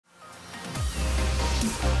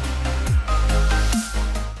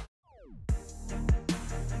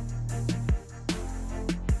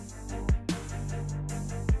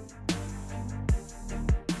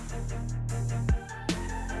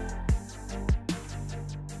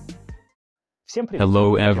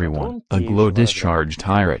Hello everyone, a glow-discharge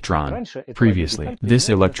tiratron. Previously, this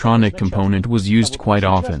electronic component was used quite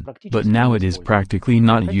often, but now it is practically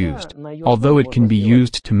not used, although it can be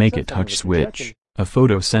used to make a touch switch, a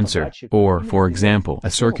photo sensor, or for example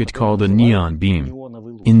a circuit called a neon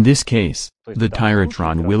beam. In this case, the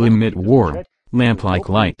tiratron will emit warm, lamp-like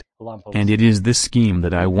light. And it is this scheme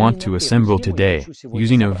that I want to assemble today,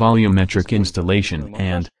 using a volumetric installation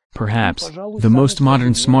and, perhaps, the most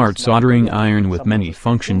modern smart soldering iron with many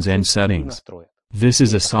functions and settings. This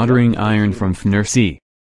is a soldering iron from Fnirsi.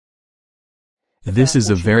 This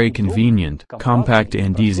is a very convenient, compact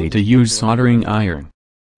and easy-to-use soldering iron.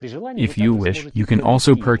 If you wish, you can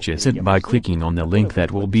also purchase it by clicking on the link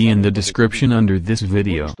that will be in the description under this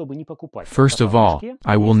video. First of all,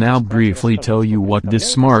 I will now briefly tell you what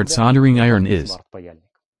this smart soldering iron is.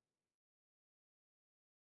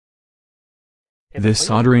 This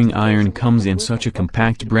soldering iron comes in such a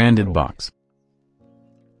compact branded box.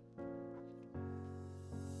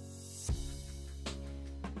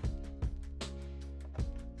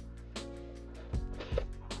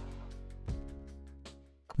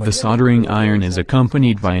 The soldering iron is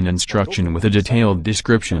accompanied by an instruction with a detailed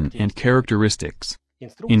description and characteristics.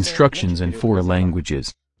 Instructions in 4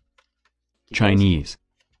 languages: Chinese,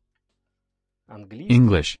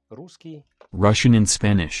 English, Russian and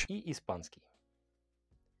Spanish.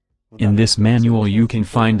 In this manual you can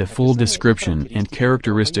find a full description and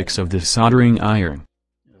characteristics of this soldering iron.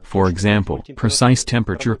 For example, precise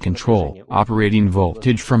temperature control, operating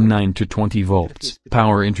voltage from 9 to 20 volts,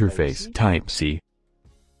 power interface Type-C,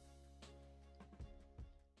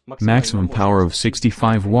 maximum power of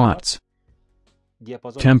 65 watts,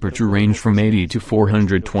 temperature range from 80 to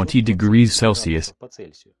 420 degrees Celsius,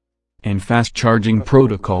 and fast charging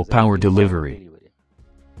protocol power delivery.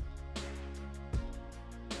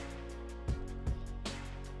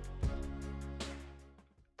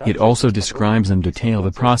 It also describes in detail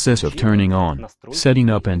the process of turning on, setting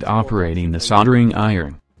up and operating the soldering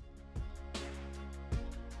iron.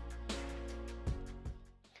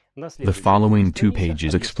 The following 2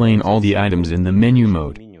 pages explain all the items in the menu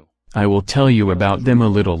mode. I will tell you about them a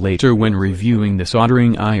little later when reviewing the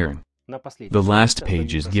soldering iron. The last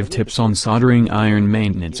pages give tips on soldering iron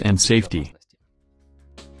maintenance and safety.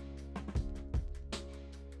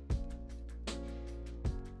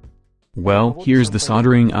 Well, here's the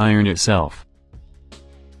soldering iron itself.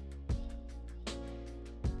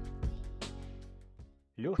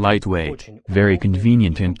 Lightweight, very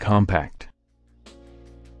convenient and compact.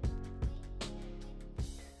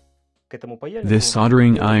 This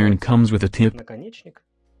soldering iron comes with a tip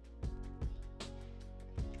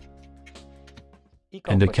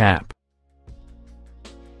and a cap.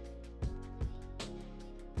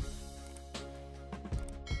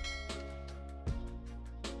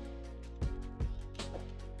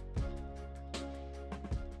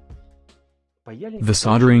 The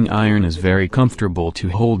soldering iron is very comfortable to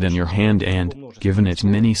hold in your hand and, given its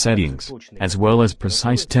many settings, as well as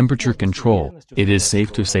precise temperature control, it is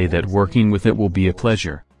safe to say that working with it will be a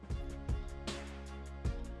pleasure.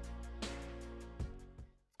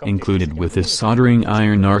 Included with this soldering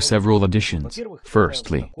iron are several additions.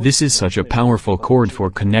 Firstly, this is such a powerful cord for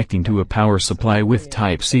connecting to a power supply with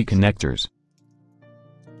Type-C connectors.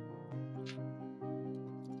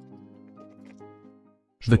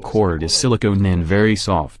 The cord is silicone and very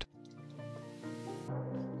soft.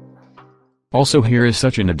 Also here is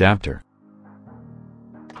such an adapter.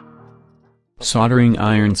 Soldering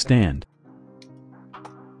iron stand.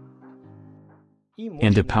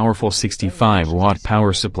 And a powerful 65-watt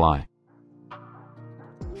power supply.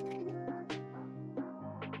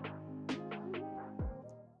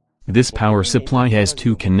 This power supply has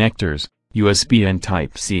 2 connectors, USB and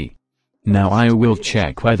Type-C. Now I will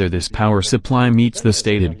check whether this power supply meets the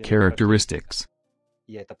stated characteristics.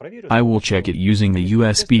 I will check it using the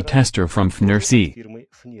USB tester from Fnirsi.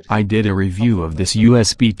 I did a review of this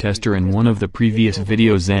USB tester in one of the previous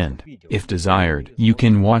videos and, if desired, you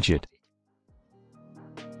can watch it.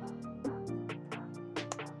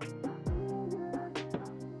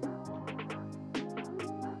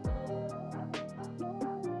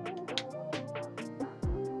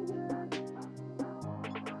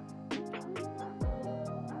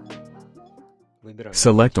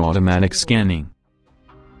 Select automatic scanning.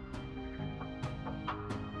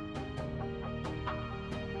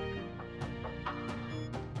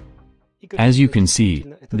 As you can see,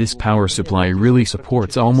 this power supply really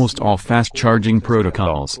supports almost all fast charging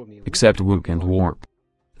protocols, except WOOC and warp.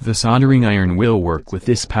 The soldering iron will work with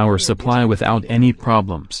this power supply without any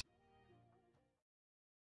problems.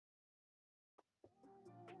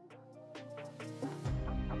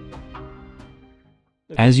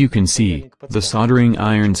 As you can see, the soldering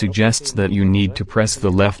iron suggests that you need to press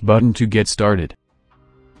the left button to get started.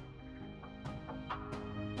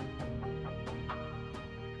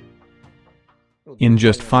 In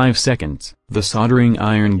just 5 seconds, the soldering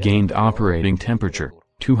iron gained operating temperature,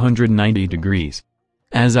 290 degrees.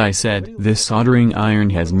 As I said, this soldering iron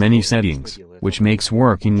has many settings, which makes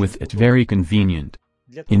working with it very convenient.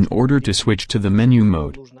 In order to switch to the menu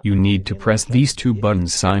mode, you need to press these 2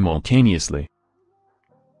 buttons simultaneously.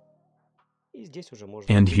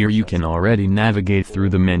 And here you can already navigate through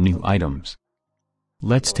the menu items.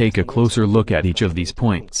 Let's take a closer look at each of these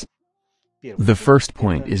points. The first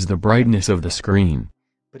point is the brightness of the screen.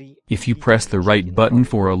 If you press the right button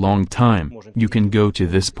for a long time, you can go to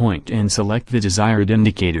this point and select the desired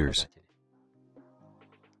indicators.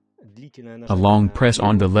 A long press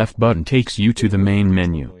on the left button takes you to the main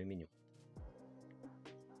menu.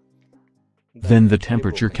 Then the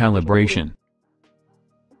temperature calibration.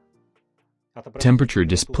 Temperature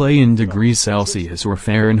display in degrees Celsius or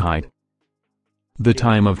Fahrenheit. The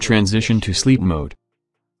time of transition to sleep mode.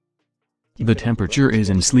 The temperature is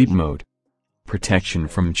in sleep mode. Protection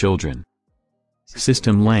from children.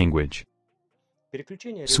 System language.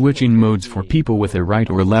 Switching modes for people with a right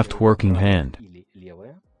or left working hand.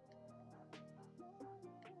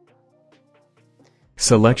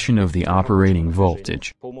 Selection of the operating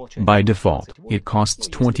voltage. By default, it costs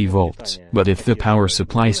 20 volts, but if the power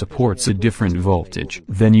supply supports a different voltage,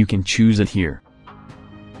 then you can choose it here.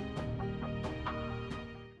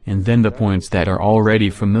 And then the points that are already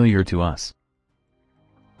familiar to us.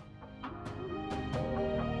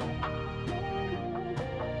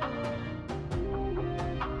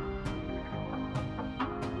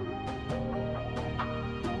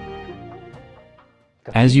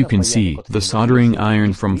 As you can see, the soldering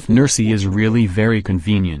iron from Fnirsi is really very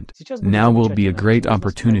convenient. Now will be a great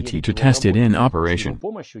opportunity to test it in operation.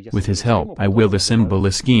 With his help I will assemble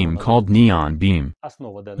a scheme called Neon Beam.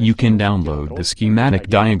 You can download the schematic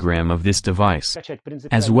diagram of this device,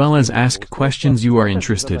 as well as ask questions you are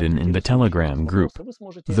interested in the Telegram group.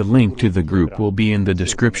 The link to the group will be in the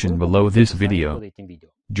description below this video.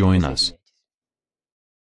 Join us.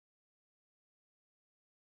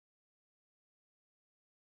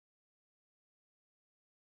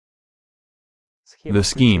 The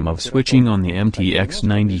scheme of switching on the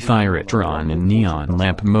MTX90 thyratron in neon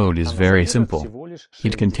lamp mode is very simple.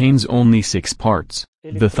 It contains only 6 parts.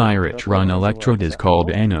 The thyratron electrode is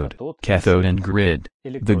called anode, cathode and grid.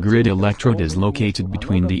 The grid electrode is located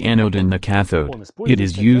between the anode and the cathode. It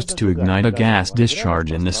is used to ignite a gas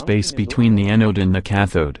discharge in the space between the anode and the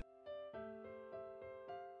cathode.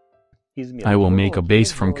 I will make a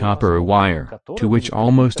base from copper wire, to which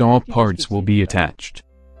almost all parts will be attached.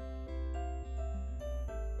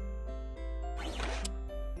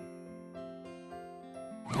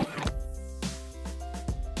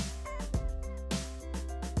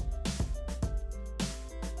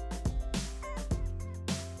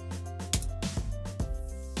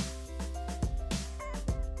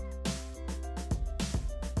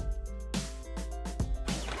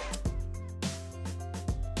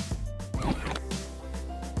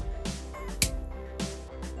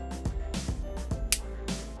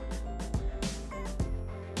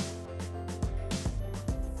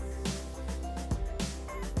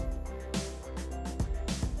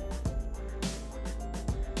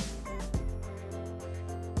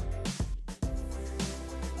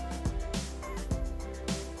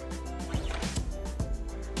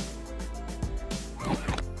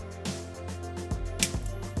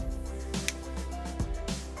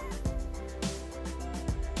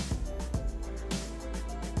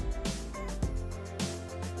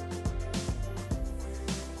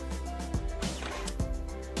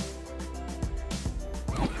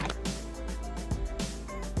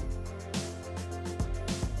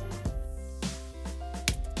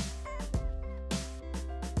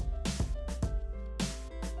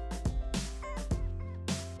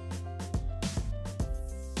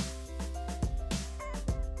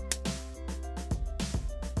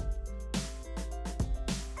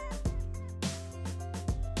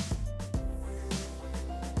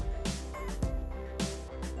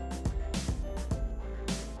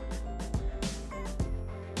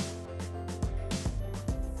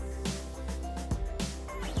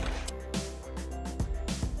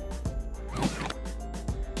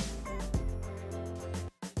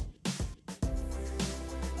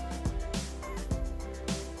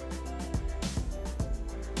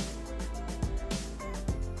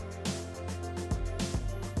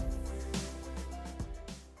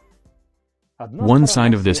 One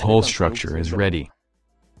side of this whole structure is ready.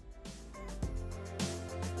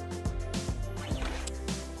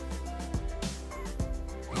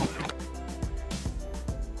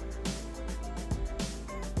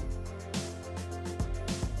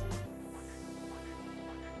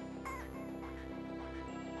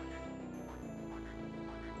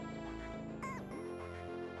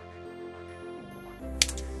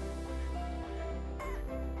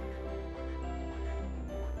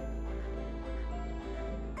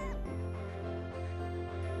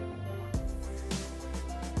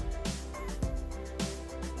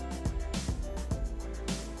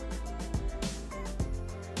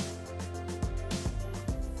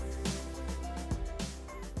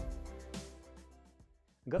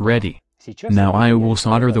 Ready. Now I will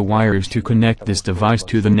solder the wires to connect this device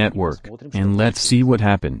to the network, and let's see what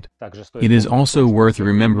happened. It is also worth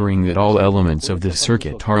remembering that all elements of this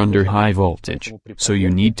circuit are under high voltage, so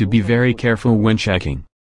you need to be very careful when checking.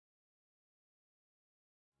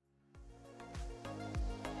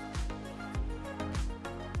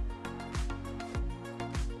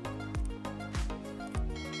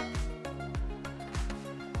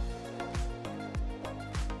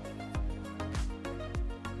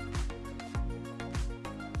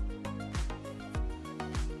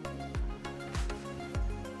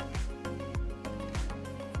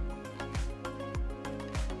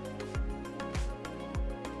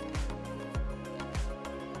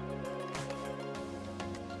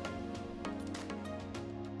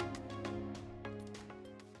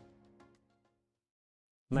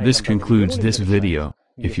 This concludes this video.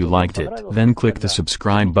 If you liked it, then click the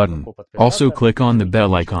subscribe button. Also click on the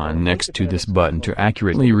bell icon next to this button to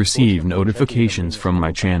accurately receive notifications from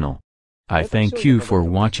my channel. I thank you for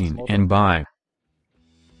watching and bye.